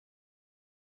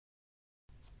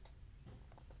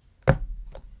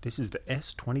This is the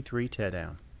S23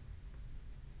 Teardown.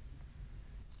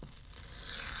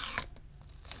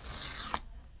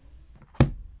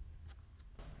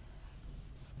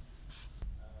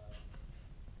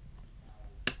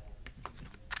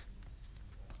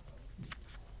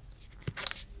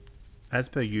 As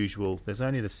per usual, there's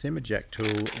only the SIM eject tool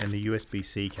and the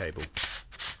USB-C cable.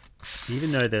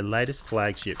 Even though their latest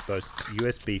flagship boasts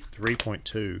USB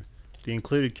 3.2, the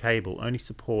included cable only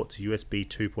supports USB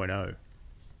 2.0.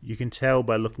 You can tell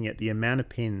by looking at the amount of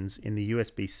pins in the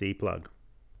USB-C plug.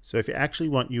 So if you actually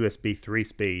want USB 3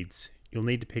 speeds, you'll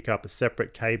need to pick up a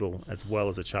separate cable as well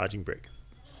as a charging brick.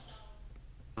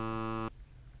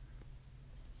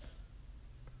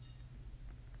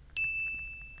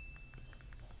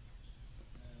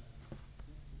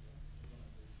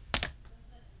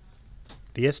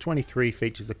 The S23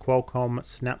 features a Qualcomm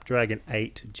Snapdragon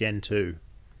 8 Gen 2,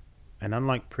 and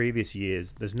unlike previous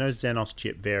years, there's no Xenos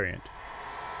chip variant.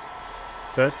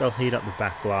 First I'll heat up the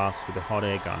back glass with a hot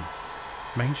air gun,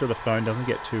 making sure the phone doesn't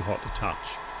get too hot to touch,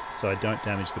 so I don't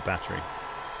damage the battery.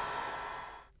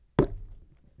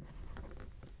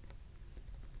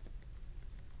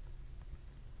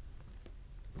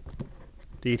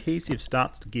 The adhesive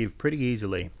starts to give pretty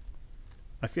easily.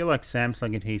 I feel like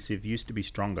Samsung adhesive used to be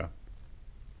stronger.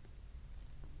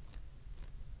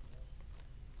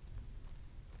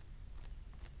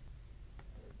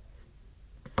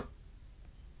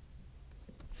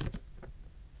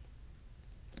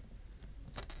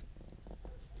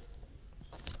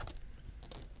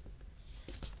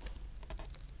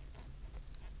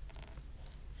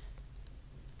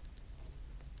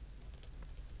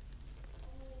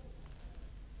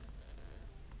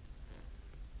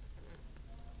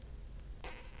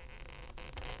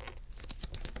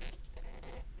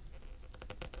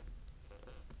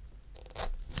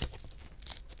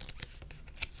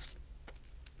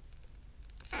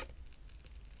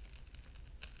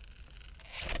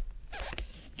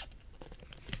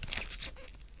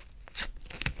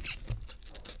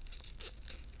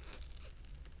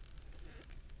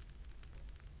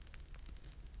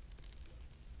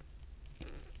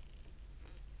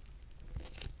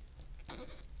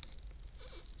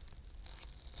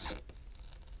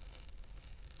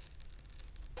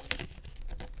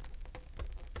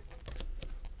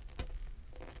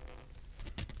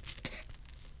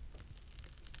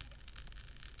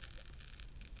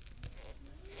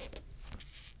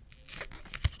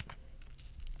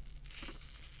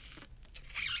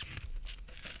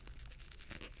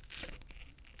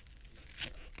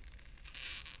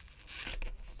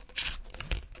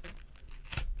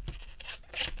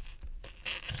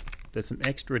 There's some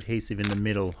extra adhesive in the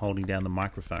middle holding down the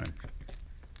microphone.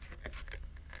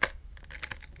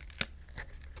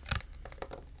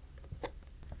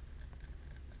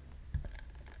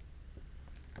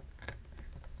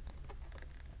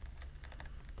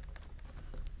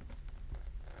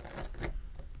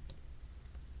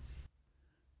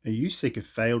 Are you sick of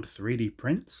failed 3D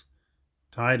prints?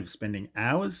 Tired of spending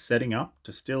hours setting up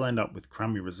to still end up with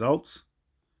crummy results?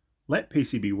 Let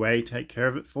PCBWay take care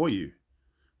of it for you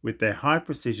with their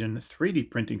high-precision 3D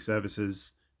printing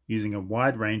services using a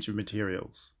wide range of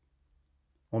materials.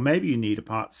 Or maybe you need a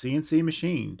part CNC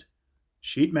machined,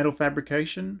 sheet metal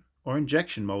fabrication, or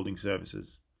injection molding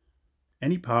services.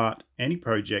 Any part, any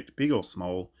project, big or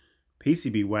small,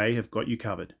 PCBWay have got you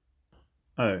covered.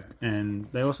 Oh, and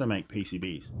they also make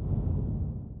PCBs.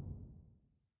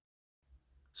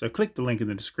 So click the link in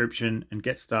the description and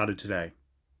get started today.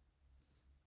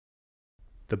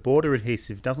 The border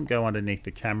adhesive doesn't go underneath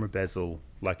the camera bezel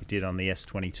like it did on the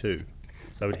S22,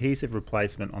 so adhesive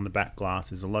replacement on the back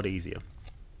glass is a lot easier.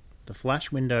 The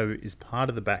flash window is part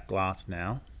of the back glass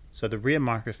now, so the rear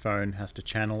microphone has to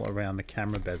channel around the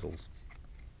camera bezels.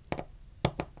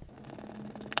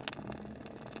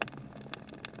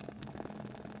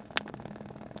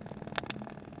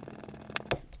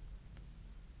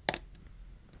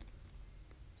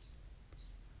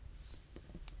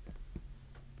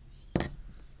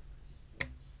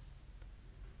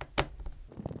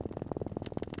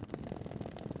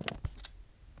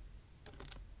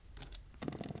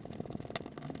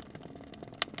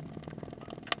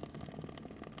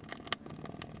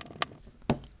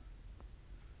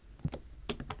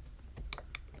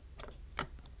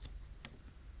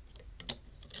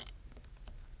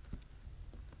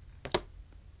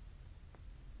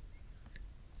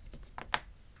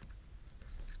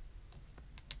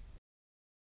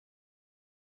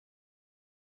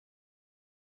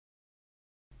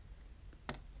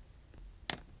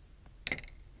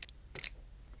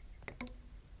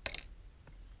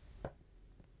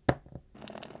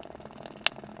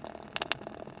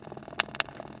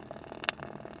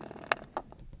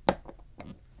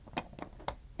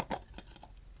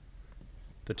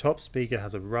 The top speaker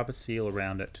has a rubber seal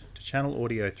around it to channel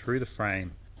audio through the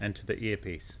frame and to the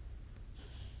earpiece.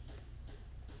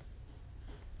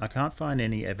 I can't find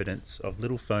any evidence of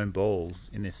little foam balls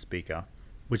in this speaker,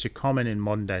 which are common in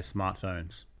modern day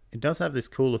smartphones. It does have this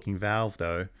cool looking valve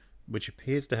though, which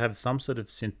appears to have some sort of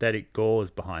synthetic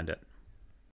gauze behind it.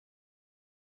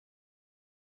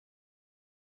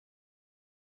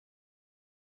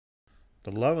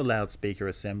 The lower loudspeaker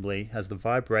assembly has the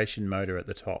vibration motor at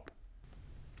the top.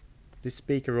 This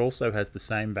speaker also has the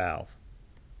same valve.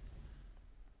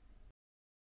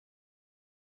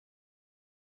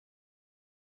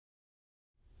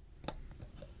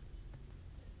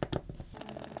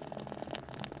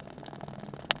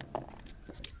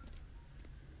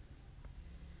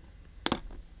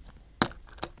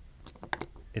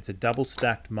 It's a double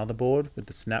stacked motherboard with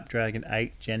the Snapdragon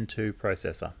 8 Gen 2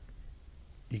 processor.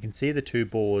 You can see the two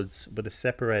boards with a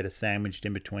separator sandwiched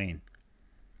in between.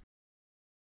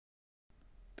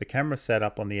 The camera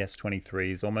setup on the S23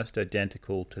 is almost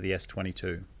identical to the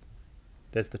S22.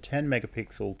 There's the 10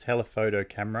 megapixel telephoto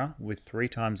camera with 3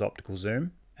 times optical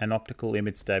zoom and optical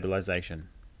image stabilization.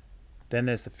 Then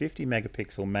there's the 50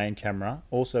 megapixel main camera,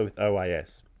 also with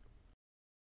OIS.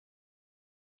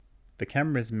 The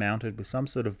camera is mounted with some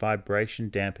sort of vibration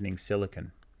dampening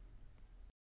silicon.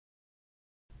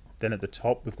 Then at the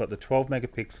top we've got the 12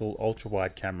 megapixel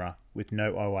ultra-wide camera with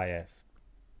no OIS.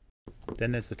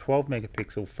 Then there's the 12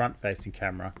 megapixel front-facing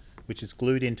camera, which is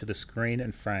glued into the screen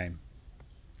and frame.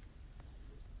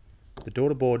 The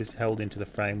daughter board is held into the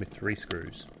frame with 3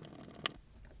 screws.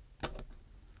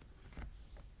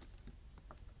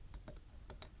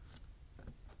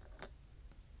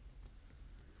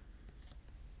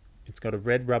 It's got a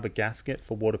red rubber gasket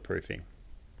for waterproofing.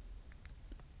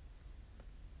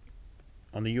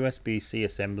 On the USB-C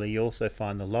assembly you also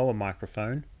find the lower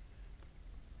microphone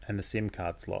and the SIM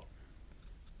card slot.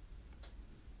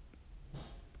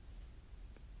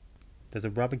 There's a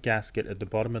rubber gasket at the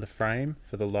bottom of the frame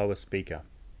for the lower speaker.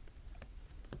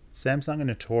 Samsung are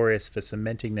notorious for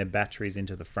cementing their batteries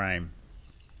into the frame,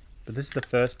 but this is the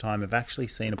first time I've actually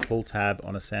seen a pull tab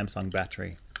on a Samsung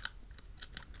battery.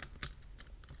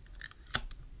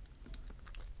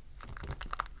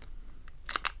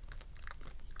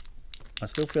 I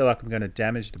still feel like I'm going to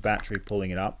damage the battery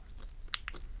pulling it up.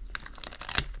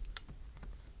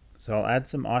 So I'll add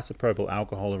some isopropyl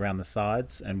alcohol around the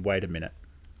sides and wait a minute.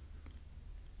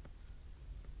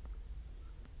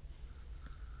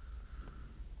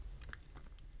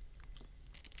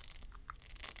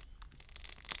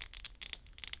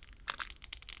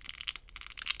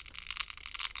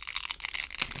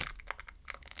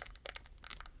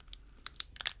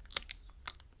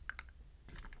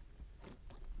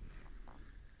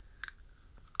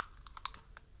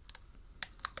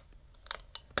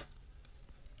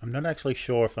 I'm not actually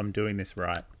sure if I'm doing this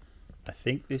right. I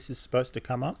think this is supposed to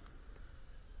come up.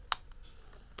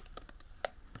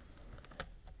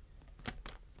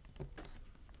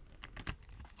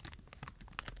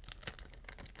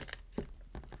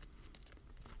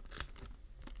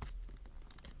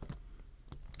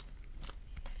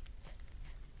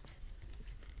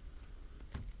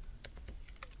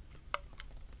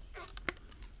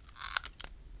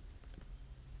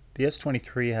 The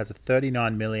S23 has a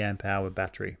 39 mAh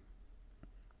battery,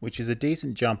 which is a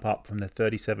decent jump up from the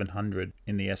 3700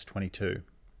 in the S22.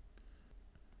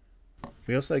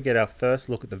 We also get our first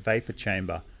look at the vapor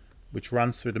chamber, which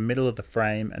runs through the middle of the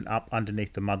frame and up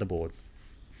underneath the motherboard.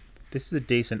 This is a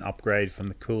decent upgrade from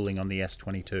the cooling on the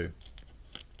S22.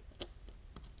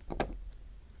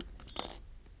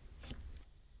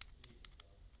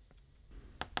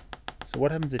 So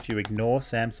what happens if you ignore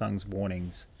Samsung's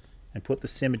warnings and put the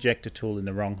SIM ejector tool in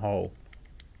the wrong hole?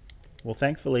 Well,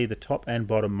 thankfully the top and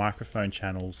bottom microphone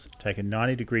channels take a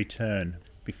 90-degree turn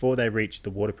before they reach the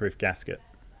waterproof gasket.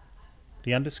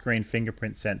 The underscreen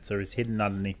fingerprint sensor is hidden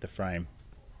underneath the frame,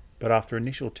 but after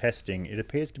initial testing it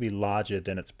appears to be larger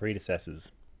than its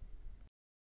predecessors.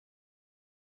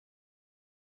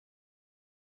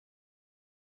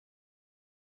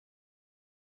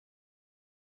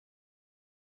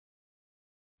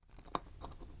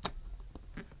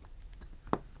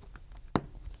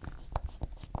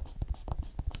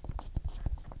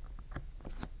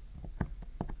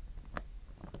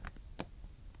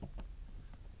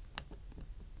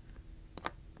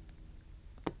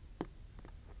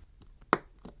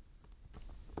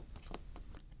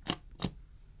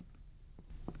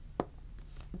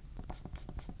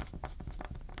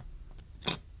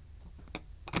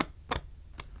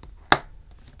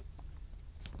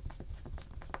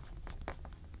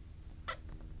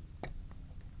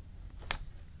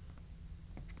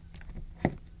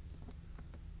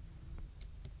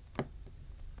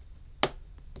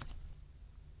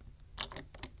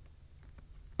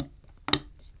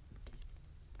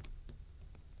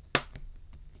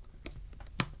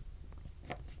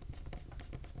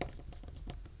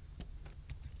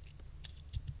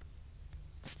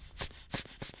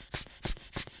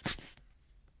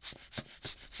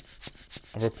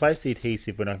 I'll replace the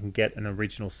adhesive when I can get an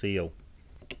original seal.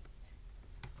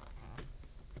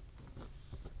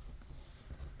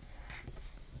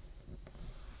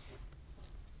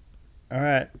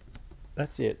 Alright,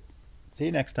 that's it. See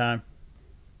you next time.